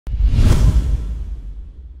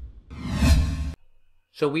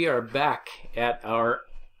So we are back at our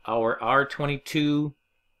R22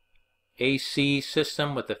 AC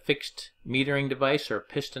system with a fixed metering device or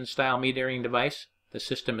piston style metering device. The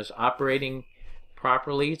system is operating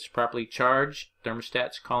properly. It's properly charged.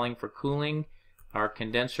 Thermostat's calling for cooling. Our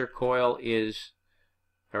condenser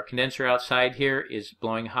outside here is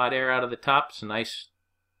blowing hot air out of the top. It's a nice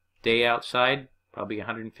day outside, probably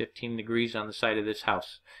 115 degrees on the side of this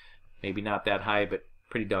house. Maybe not that high, but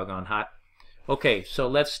pretty doggone hot. Okay, so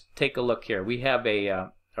let's take a look here. We have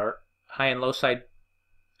our high and low side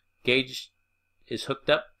gauge is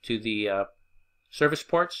hooked up to the service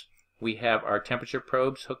ports. We have our temperature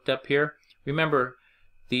probes hooked up here. Remember,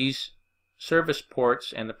 these service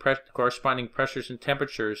ports and the corresponding pressures and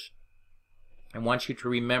temperatures, I want you to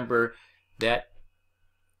remember that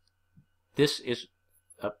this is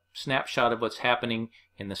a snapshot of what's happening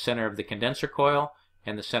in the center of the condenser coil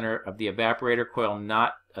and the center of the evaporator coil,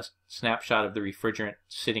 not a snapshot of the refrigerant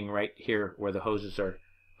sitting right here where the hoses are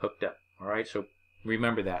hooked up. Alright, so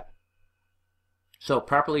remember that. So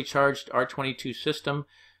properly charged R22 system,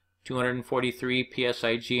 243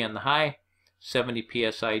 psig on the high, 70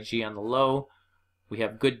 psig on the low. We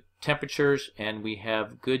have good temperatures and we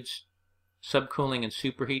have good subcooling and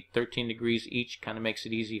superheat, 13 degrees each. Kind of makes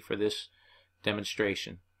it easy for this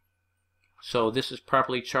demonstration. So this is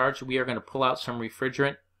properly charged. We are going to pull out some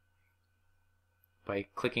refrigerant by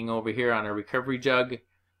clicking over here on our recovery jug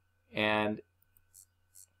and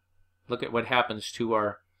look at what happens to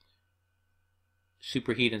our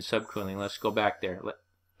superheat and subcooling. Let's go back there.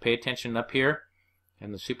 Pay attention up here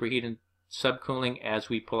and the superheat and subcooling as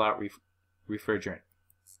we pull out refrigerant.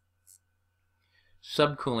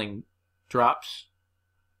 Subcooling drops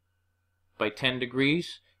by 10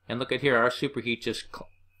 degrees, and look at here, our superheat just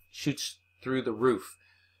shoots through the roof.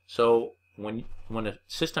 So when a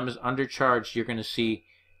system is undercharged, you're going to see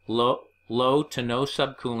low to no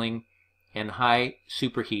subcooling and high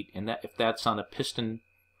superheat, and if that's on a piston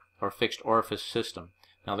or fixed orifice system.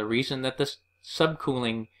 Now the reason that this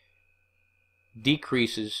subcooling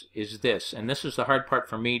decreases is this, and this is the hard part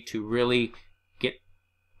for me to really get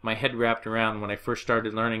my head wrapped around when I first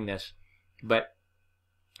started learning this. But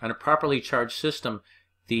on a properly charged system,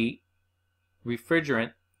 the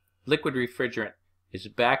refrigerant, liquid refrigerant, is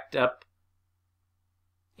backed up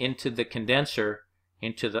into the condenser,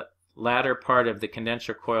 into the latter part of the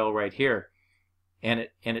condenser coil right here, and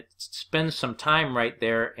it spends some time right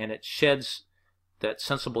there, and it sheds that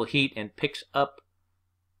sensible heat and picks up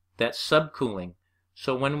that subcooling.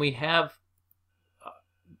 So when we have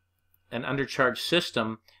an undercharged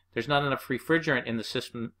system, there's not enough refrigerant in the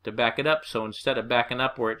system to back it up. So instead of backing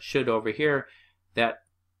up where it should over here, that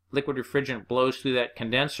liquid refrigerant blows through that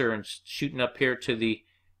condenser and shooting up here to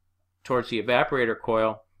towards the evaporator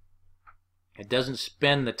coil. It doesn't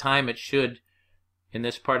spend the time it should in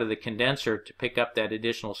this part of the condenser to pick up that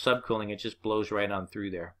additional subcooling. It just blows right on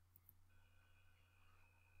through there.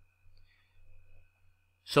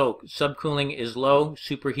 So subcooling is low,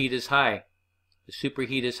 superheat is high. The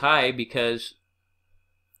superheat is high because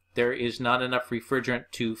there is not enough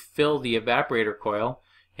refrigerant to fill the evaporator coil,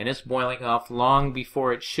 and it's boiling off long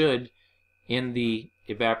before it should in the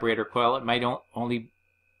evaporator coil. It might only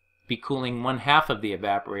be cooling 1/2 of the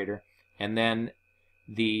evaporator, and then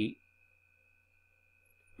the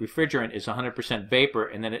refrigerant is 100% vapor,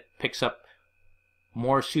 and then it picks up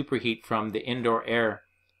more superheat from the indoor air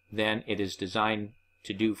than it is designed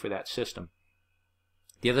to do for that system.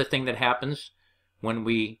 The other thing that happens when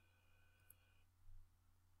we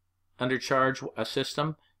undercharge a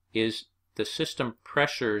system is the system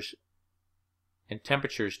pressures and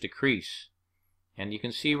temperatures decrease. And you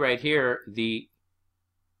can see right here the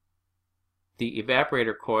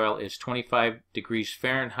evaporator coil is 25 degrees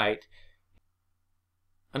Fahrenheit.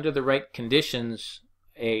 Under the right conditions,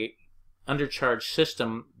 a undercharged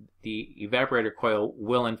system, the evaporator coil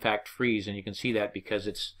will in fact freeze, and you can see that because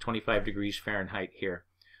it's 25 degrees Fahrenheit here.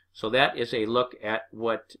 So that is a look at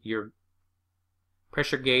what your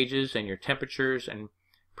pressure gauges and your temperatures and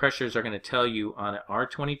pressures are going to tell you on an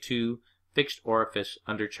R22 fixed orifice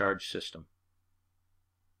undercharged system.